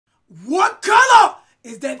What color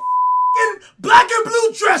is that black and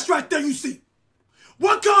blue dress right there you see?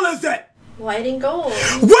 What color is that? White and gold.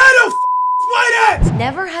 Where the is white at?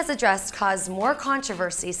 Never has a dress caused more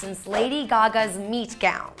controversy since Lady Gaga's meat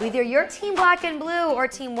gown. Whether you're team black and blue or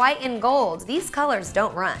team white and gold, these colors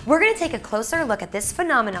don't run. We're gonna take a closer look at this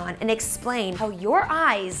phenomenon and explain how your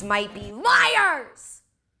eyes might be liars.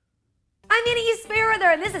 I'm Anais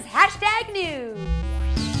Fairweather and this is #news.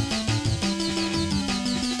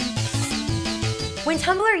 When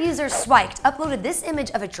Tumblr user Swiked uploaded this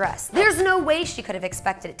image of a dress, there's no way she could have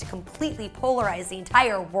expected it to completely polarize the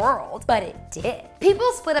entire world, but it did. People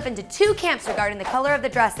split up into two camps regarding the color of the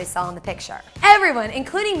dress they saw in the picture. Everyone,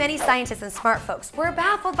 including many scientists and smart folks, were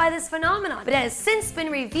baffled by this phenomenon, but it has since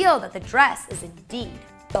been revealed that the dress is indeed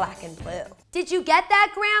black and blue. Did you get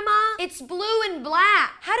that, Grandma? It's blue and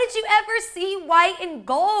black. How did you ever see white and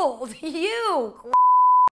gold? You.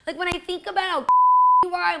 Like when I think about how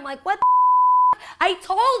you are, I'm like, what the I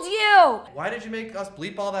told you! Why did you make us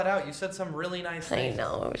bleep all that out? You said some really nice things. I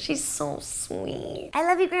know, she's so sweet. I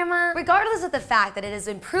love you, Grandma. Regardless of the fact that it has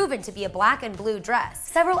been proven to be a black and blue dress,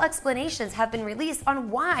 several explanations have been released on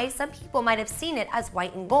why some people might have seen it as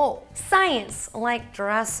white and gold. Science, like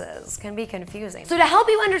dresses, can be confusing. So to help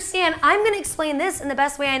you understand, I'm gonna explain this in the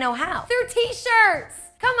best way I know how. Through t-shirts!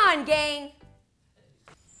 Come on, gang!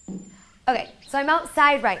 Okay, so I'm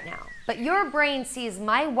outside right now. But your brain sees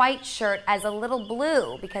my white shirt as a little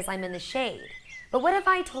blue because I'm in the shade. But what if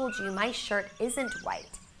I told you my shirt isn't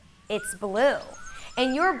white, it's blue?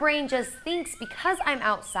 And your brain just thinks because I'm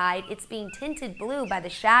outside, it's being tinted blue by the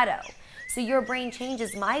shadow. So your brain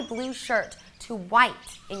changes my blue shirt to white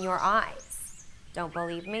in your eyes. Don't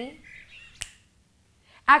believe me?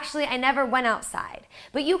 Actually, I never went outside,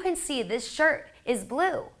 but you can see this shirt is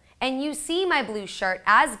blue. And you see my blue shirt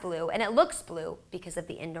as blue, and it looks blue because of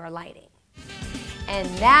the indoor lighting. And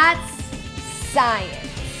that's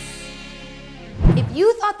science. If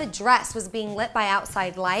you thought the dress was being lit by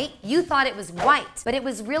outside light, you thought it was white, but it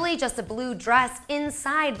was really just a blue dress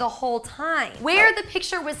inside the whole time. Where the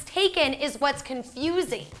picture was taken is what's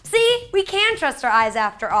confusing. See, we can trust our eyes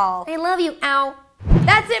after all. I love you, ow.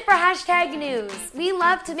 That's it for #news. We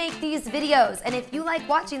love to make these videos, and if you like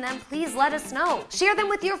watching them, please let us know. Share them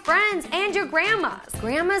with your friends and your grandmas.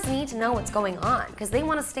 Grandmas need to know what's going on because they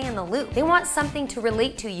want to stay in the loop. They want something to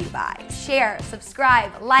relate to you guys. Share,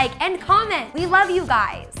 subscribe, like, and comment. We love you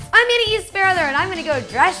guys. I'm Anais Fairweather, and I'm gonna go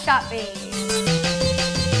dress shopping.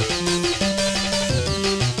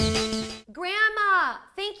 Grandma,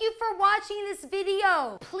 thank you for watching this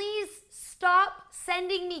video. Please stop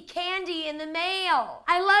sending me candy in the mail.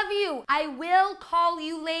 I love you. I will call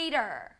you later.